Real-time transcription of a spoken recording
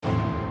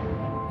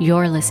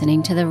You're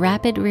listening to the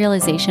Rapid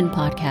Realization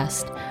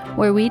Podcast,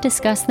 where we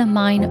discuss the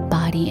mind,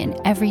 body, and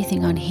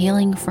everything on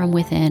healing from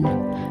within,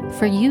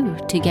 for you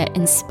to get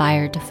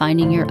inspired to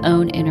finding your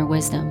own inner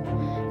wisdom,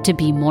 to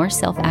be more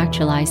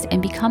self-actualized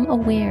and become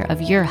aware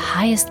of your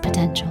highest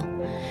potential.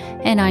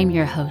 And I'm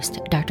your host,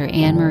 Dr.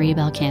 Anne-Marie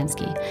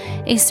Balkansky,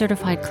 a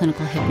certified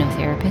clinical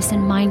hypnotherapist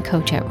and mind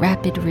coach at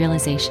Rapid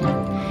Realization,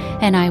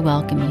 and I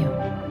welcome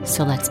you.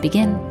 So let's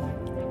begin.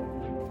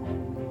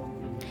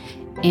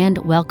 And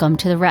welcome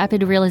to the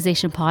Rapid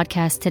Realization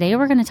Podcast. Today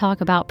we're going to talk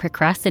about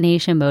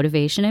procrastination,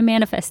 motivation, and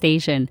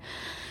manifestation.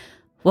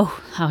 Whoa,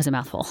 that was a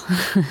mouthful.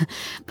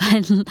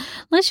 But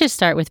let's just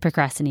start with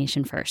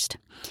procrastination first.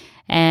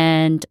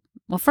 And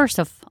well, first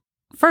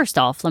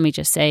off, let me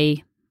just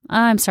say,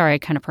 I'm sorry I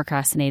kind of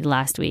procrastinated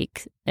last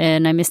week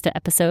and I missed the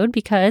episode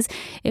because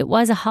it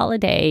was a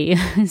holiday.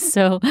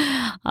 So,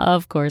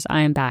 of course,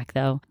 I am back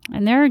though.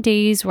 And there are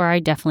days where I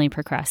definitely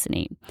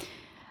procrastinate.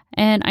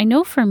 And I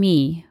know for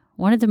me,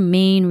 one of the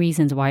main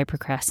reasons why I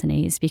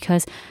procrastinate is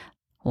because,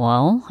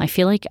 well, I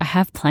feel like I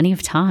have plenty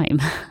of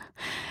time.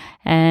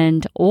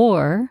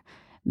 Or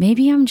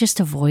maybe I'm just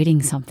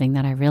avoiding something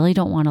that I really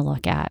don't want to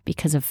look at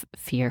because of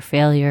fear of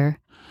failure.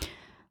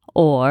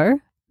 Or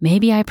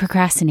maybe I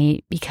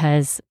procrastinate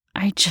because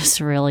I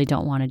just really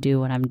don't want to do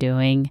what I'm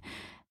doing.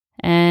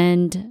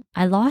 And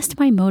I lost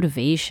my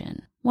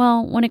motivation.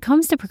 Well, when it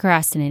comes to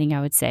procrastinating, I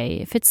would say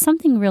if it's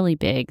something really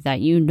big that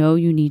you know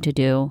you need to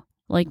do,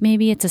 like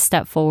maybe it's a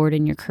step forward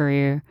in your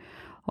career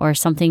or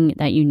something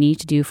that you need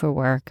to do for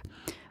work,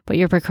 but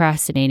you're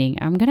procrastinating,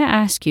 I'm going to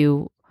ask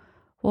you,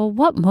 well,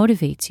 what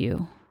motivates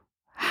you?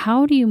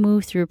 How do you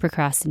move through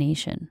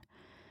procrastination?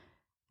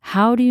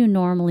 How do you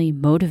normally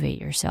motivate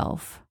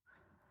yourself?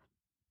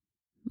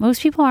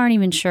 Most people aren't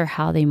even sure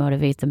how they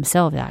motivate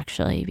themselves,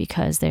 actually,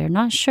 because they're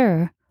not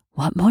sure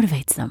what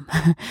motivates them.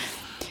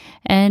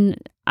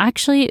 And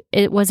actually,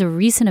 it was a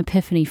recent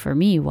epiphany for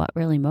me, what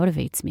really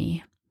motivates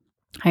me.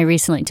 I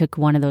recently took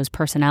one of those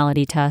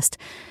personality tests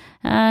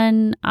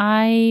and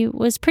I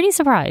was pretty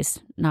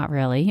surprised. Not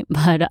really,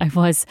 but I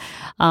was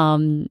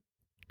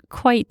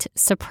quite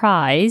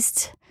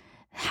surprised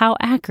how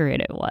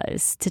accurate it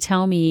was to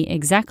tell me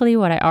exactly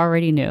what I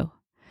already knew.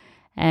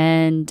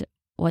 And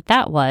what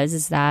that was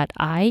is that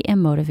I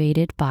am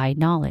motivated by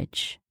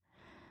knowledge.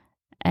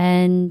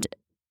 And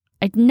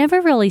I never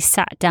really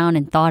sat down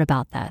and thought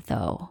about that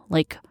though.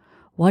 Like,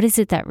 what is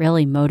it that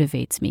really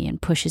motivates me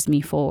and pushes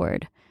me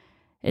forward?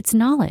 It's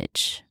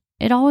knowledge.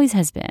 It always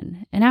has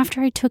been. And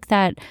after I took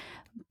that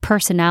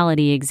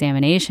personality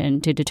examination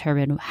to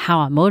determine how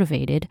I'm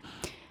motivated,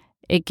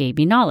 it gave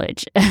me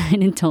knowledge.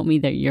 And it told me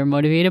that you're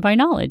motivated by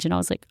knowledge. And I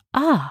was like,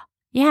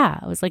 yeah.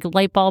 It was like a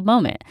light bulb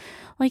moment.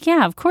 Like,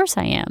 yeah, of course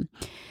I am.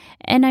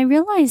 And I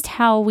realized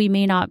how we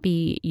may not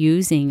be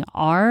using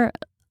our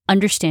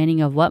understanding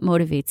of what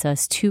motivates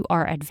us to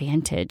our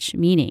advantage.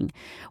 Meaning,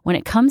 when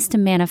it comes to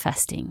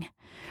manifesting,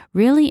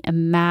 really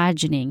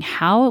imagining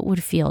how it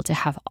would feel to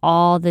have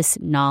all this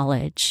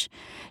knowledge,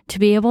 to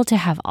be able to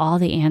have all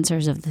the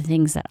answers of the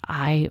things that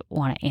I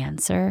want to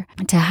answer,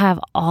 to have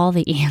all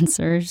the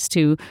answers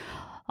to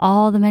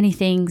all the many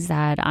things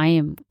that I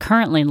am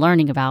currently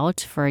learning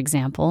about, for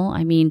example.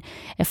 I mean,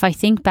 if I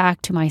think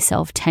back to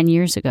myself 10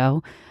 years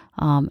ago,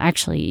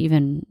 actually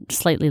even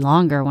slightly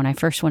longer when I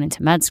first went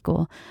into med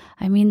school,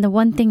 I mean, the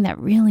one thing that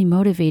really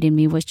motivated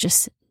me was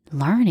just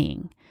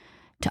learning,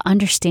 to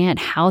understand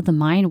how the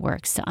mind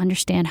works, to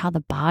understand how the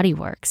body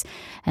works.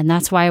 And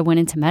that's why I went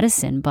into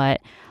medicine. But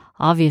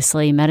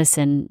obviously,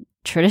 medicine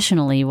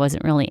traditionally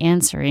wasn't really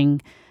answering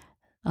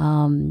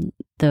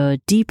the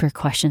deeper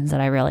questions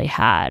that I really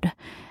had.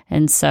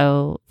 And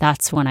so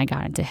that's when I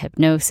got into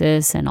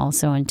hypnosis and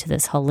also into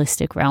this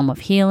holistic realm of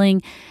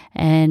healing.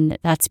 And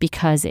that's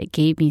because it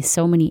gave me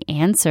so many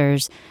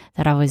answers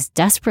that I was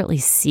desperately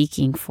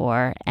seeking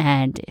for,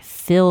 and it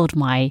filled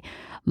my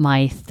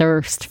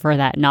thirst for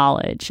that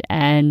knowledge.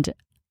 And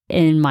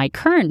in my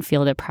current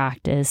field of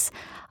practice,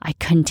 I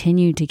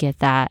continue to get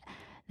that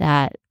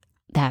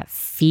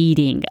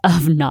feeding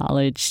of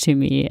knowledge to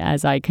me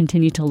as I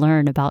continue to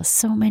learn about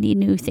so many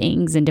new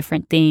things and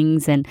different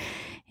things. And,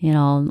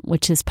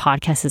 which this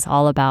podcast is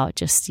all about,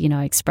 just,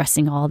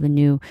 expressing all the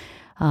new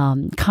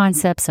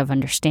concepts of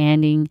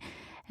understanding,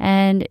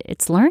 and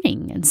it's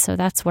learning. And so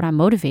that's what I'm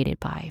motivated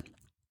by.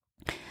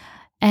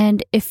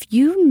 And if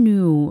you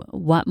knew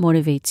what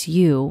motivates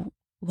you,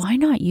 why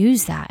not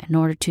use that in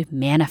order to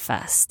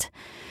manifest?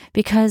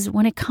 Because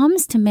when it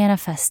comes to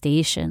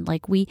manifestation,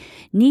 like, we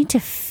need to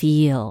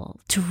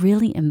feel, to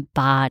really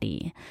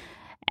embody.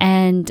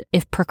 And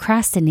if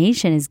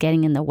procrastination is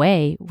getting in the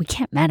way, we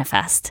can't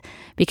manifest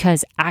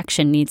because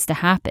action needs to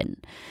happen.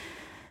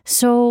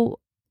 So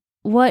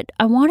what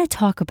I want to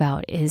talk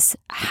about is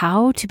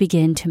how to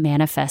begin to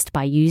manifest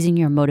by using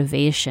your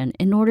motivation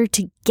in order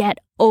to get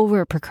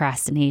over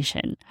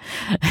procrastination.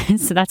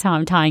 So that's how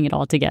I'm tying it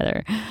all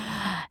together.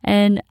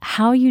 And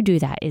how you do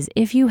that is,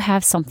 if you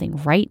have something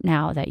right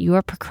now that you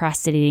are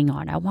procrastinating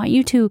on, I want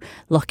you to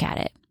look at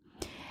it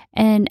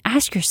and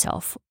ask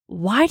yourself,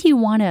 why do you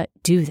want to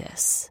do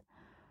this?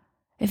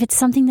 If it's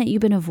something that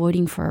you've been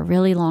avoiding for a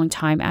really long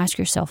time, ask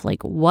yourself,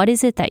 like, what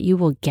is it that you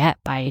will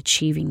get by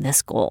achieving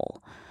this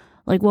goal?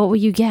 Like, what will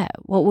you get?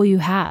 What will you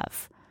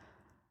have?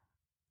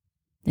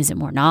 Is it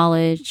more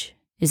knowledge?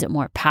 Is it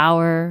more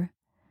power?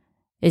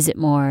 Is it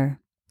more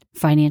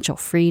financial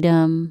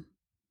freedom?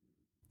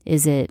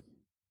 Is it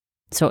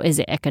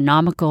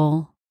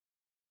economical?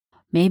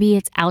 Maybe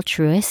it's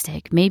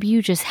altruistic. Maybe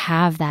you just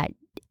have that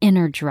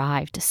inner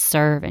drive to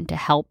serve and to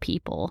help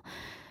people,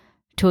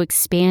 to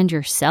expand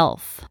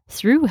yourself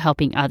through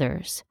helping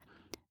others.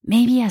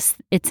 Maybe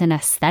it's an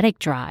aesthetic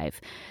drive.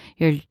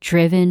 You're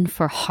driven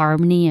for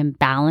harmony and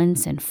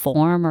balance and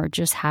form, or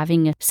just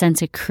having a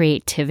sense of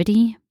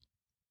creativity.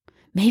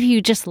 Maybe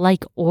you just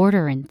like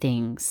order in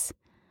things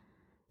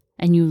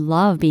and you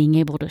love being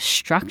able to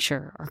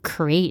structure or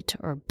create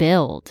or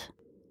build.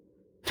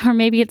 Or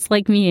maybe it's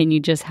like me and you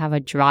just have a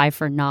drive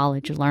for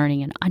knowledge,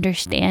 learning, and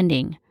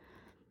understanding.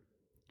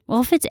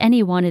 Well, if it's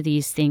any one of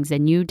these things,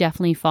 then you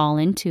definitely fall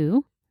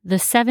into the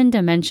 7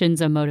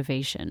 dimensions of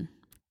motivation.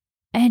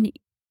 And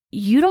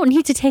you don't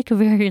need to take a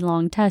very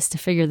long test to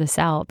figure this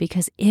out,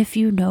 because if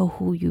you know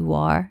who you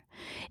are,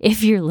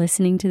 if you're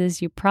listening to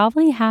this, you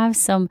probably have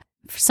some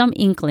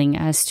inkling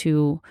as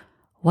to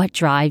what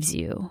drives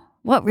you,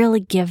 what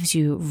really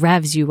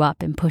revs you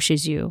up and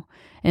pushes you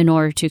in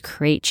order to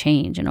create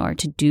change, in order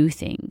to do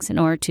things, in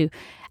order to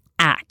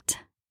act.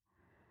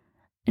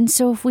 And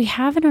so if we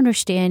have an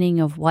understanding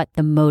of what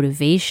the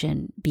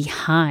motivation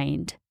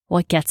behind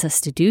what gets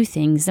us to do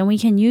things, then we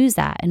can use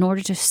that in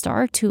order to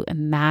start to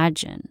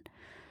imagine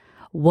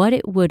what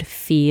it would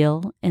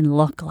feel and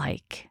look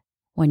like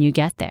when you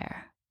get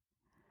there.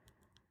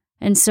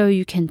 And so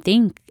you can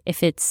think,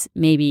 if it's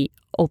maybe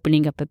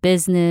opening up a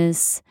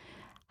business,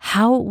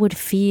 how it would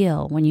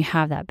feel when you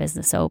have that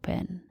business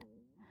open.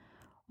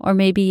 Or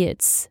maybe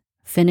it's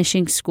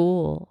finishing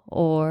school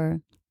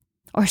or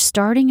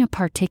starting a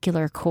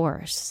particular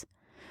course.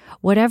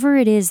 Whatever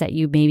it is that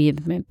you maybe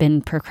have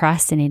been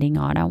procrastinating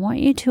on, I want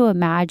you to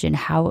imagine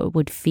how it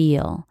would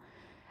feel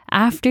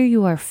after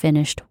you are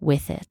finished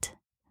with it.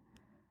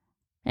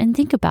 And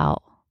think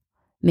about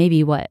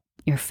maybe what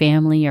your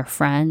family or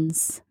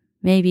friends,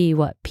 maybe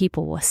what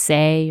people will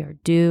say or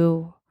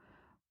do,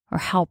 or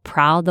how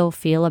proud they'll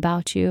feel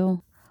about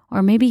you,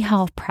 or maybe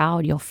how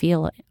proud you'll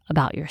feel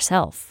about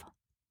yourself.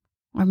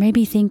 Or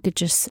maybe think of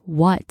just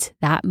what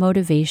that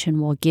motivation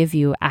will give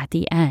you at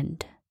the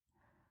end,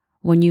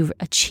 when you've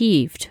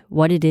achieved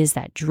what it is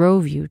that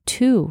drove you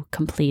to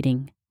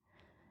completing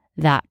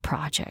that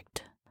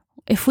project.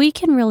 If we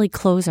can really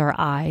close our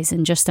eyes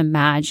and just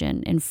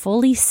imagine and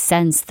fully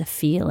sense the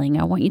feeling,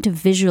 I want you to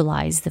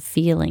visualize the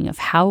feeling of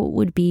how it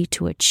would be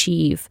to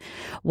achieve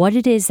what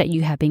it is that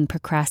you have been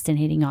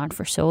procrastinating on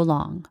for so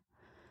long.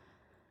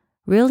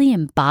 Really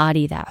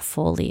embody that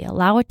fully.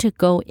 Allow it to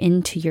go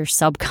into your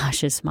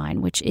subconscious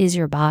mind, which is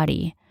your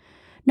body.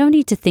 No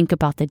need to think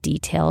about the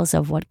details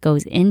of what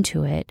goes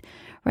into it.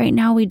 Right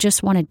now, we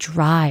just want to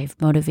drive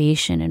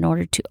motivation in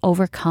order to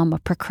overcome a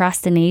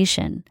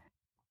procrastination.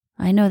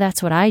 I know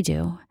that's what I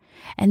do.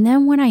 And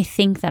then when I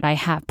think that I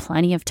have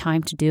plenty of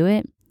time to do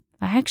it,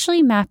 I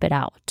actually map it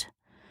out.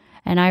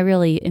 And I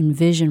really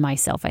envision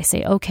myself. I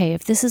say, okay,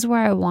 if this is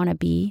where I want to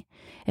be,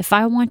 if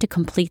I want to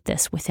complete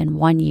this within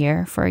 1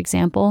 year, for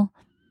example,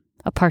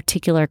 a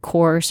particular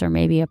course or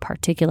maybe a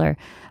particular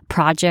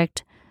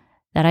project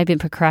that I've been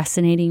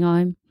procrastinating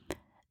on,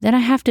 then I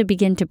have to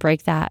begin to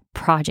break that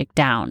project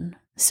down.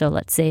 So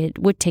let's say it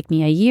would take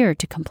me a year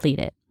to complete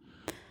it.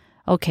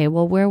 Okay,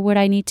 well, where would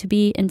I need to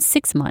be in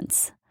 6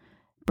 months?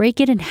 Break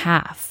it in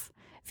half.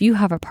 If you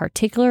have a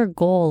particular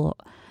goal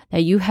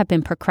that you have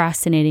been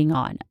procrastinating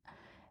on,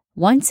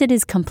 once it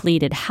is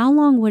completed, how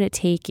long would it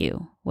take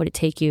you? Would it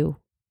take you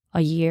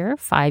a year,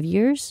 5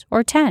 years,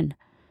 or 10?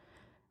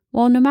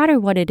 Well, no matter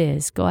what it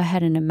is, go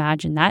ahead and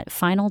imagine that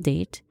final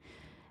date.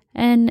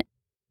 And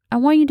I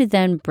want you to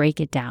then break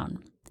it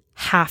down,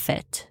 half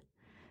it.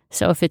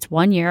 So if it's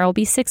 1 year, it'll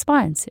be 6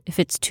 months. If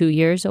it's 2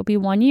 years, it'll be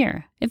 1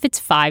 year. If it's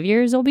 5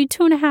 years, it'll be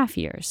 2.5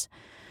 years.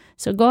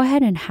 So go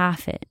ahead and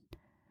half it.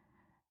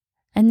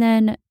 And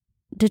then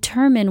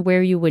determine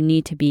where you would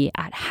need to be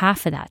at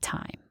half of that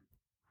time.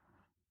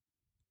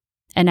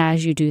 And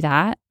as you do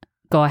that,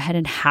 go ahead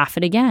and half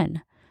it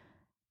again.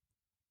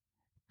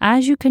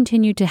 As you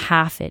continue to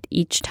half it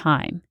each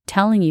time,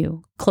 telling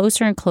you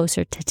closer and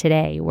closer to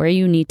today where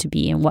you need to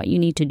be and what you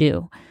need to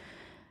do,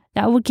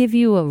 that will give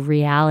you a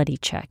reality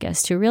check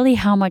as to really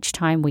how much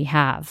time we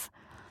have.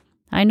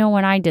 I know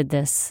when I did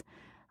this,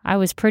 I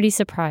was pretty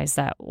surprised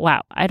that,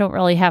 wow, I don't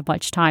really have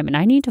much time and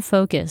I need to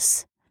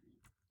focus.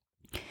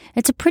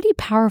 It's a pretty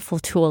powerful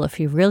tool if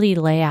you really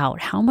lay out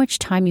how much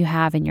time you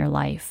have in your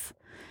life.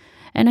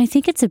 And I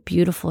think it's a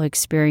beautiful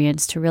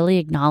experience to really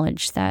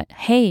acknowledge that,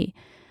 hey,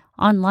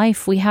 on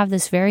life, we have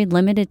this very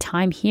limited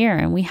time here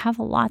and we have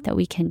a lot that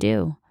we can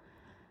do.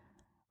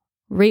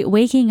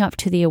 Waking up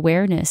to the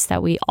awareness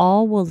that we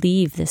all will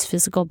leave this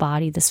physical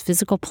body, this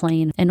physical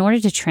plane, in order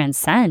to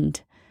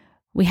transcend,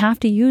 we have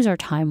to use our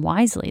time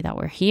wisely that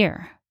we're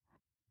here.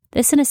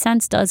 This, in a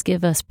sense, does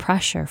give us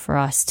pressure for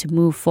us to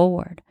move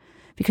forward,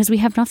 because we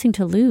have nothing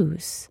to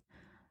lose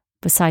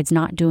besides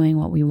not doing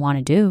what we want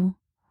to do.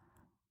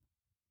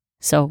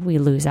 So we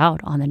lose out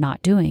on the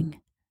not doing.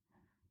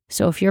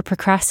 So if you're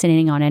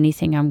procrastinating on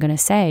anything I'm going to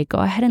say, go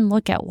ahead and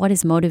look at what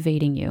is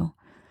motivating you.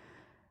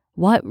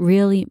 What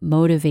really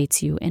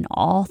motivates you in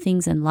all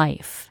things in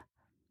life?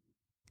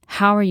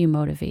 How are you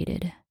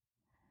motivated?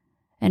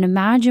 And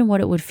imagine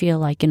what it would feel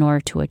like in order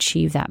to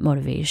achieve that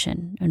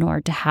motivation, in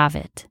order to have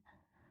it,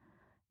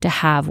 to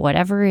have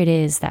whatever it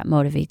is that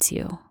motivates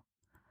you.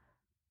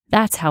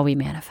 That's how we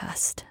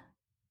manifest.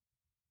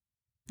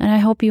 And I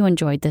hope you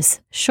enjoyed this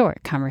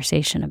short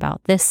conversation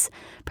about this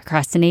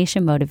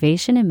procrastination,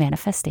 motivation, and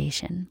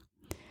manifestation.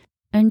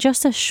 And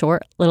just a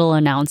short little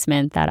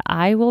announcement that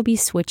I will be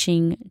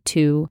switching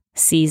to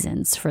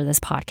seasons for this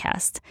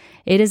podcast.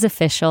 It is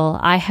official.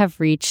 I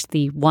have reached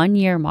the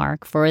 1-year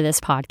mark for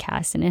this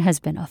podcast, and it has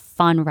been a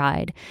fun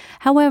ride.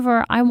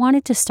 However, I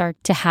wanted to start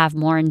to have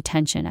more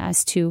intention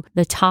as to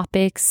the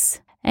topics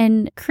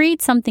and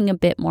create something a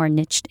bit more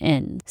niched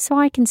in, so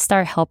I can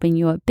start helping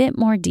you a bit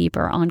more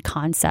deeper on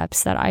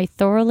concepts that I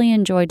thoroughly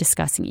enjoy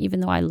discussing.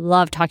 Even though I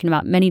love talking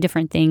about many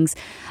different things,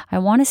 I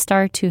want to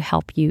start to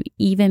help you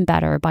even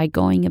better by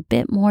going a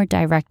bit more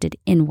directed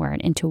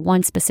inward into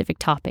one specific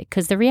topic.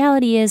 Because the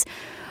reality is,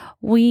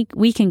 we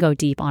can go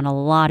deep on a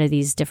lot of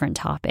these different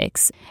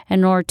topics. And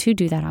in order to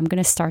do that, I'm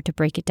going to start to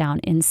break it down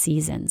in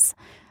seasons.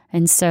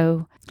 And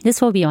so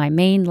this will be my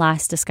main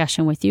last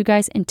discussion with you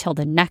guys until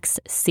the next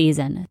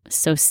season.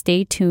 So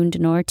stay tuned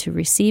in order to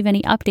receive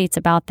any updates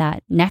about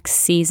that next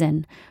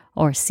season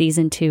or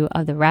season 2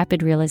 of the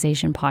Rapid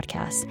Realization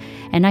podcast.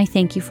 And I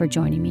thank you for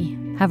joining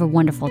me. Have a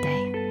wonderful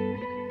day.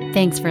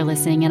 Thanks for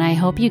listening, and I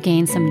hope you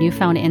gained some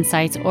newfound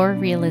insights or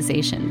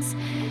realizations.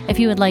 If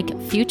you would like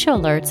future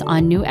alerts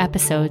on new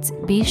episodes,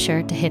 be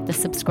sure to hit the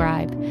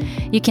subscribe.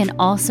 You can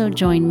also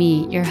join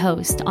me, your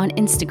host, on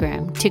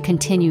Instagram to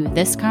continue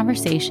this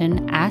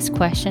conversation, ask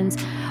questions,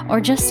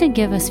 or just to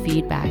give us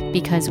feedback,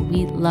 because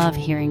we love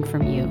hearing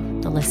from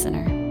you, the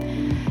listener.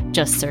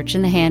 Just search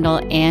in the handle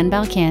Ann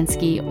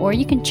Balkansky, or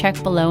you can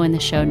check below in the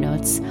show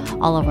notes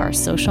all of our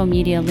social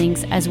media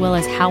links as well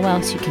as how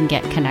else you can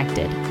get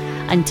connected.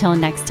 Until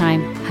next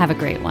time, have a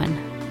great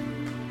one.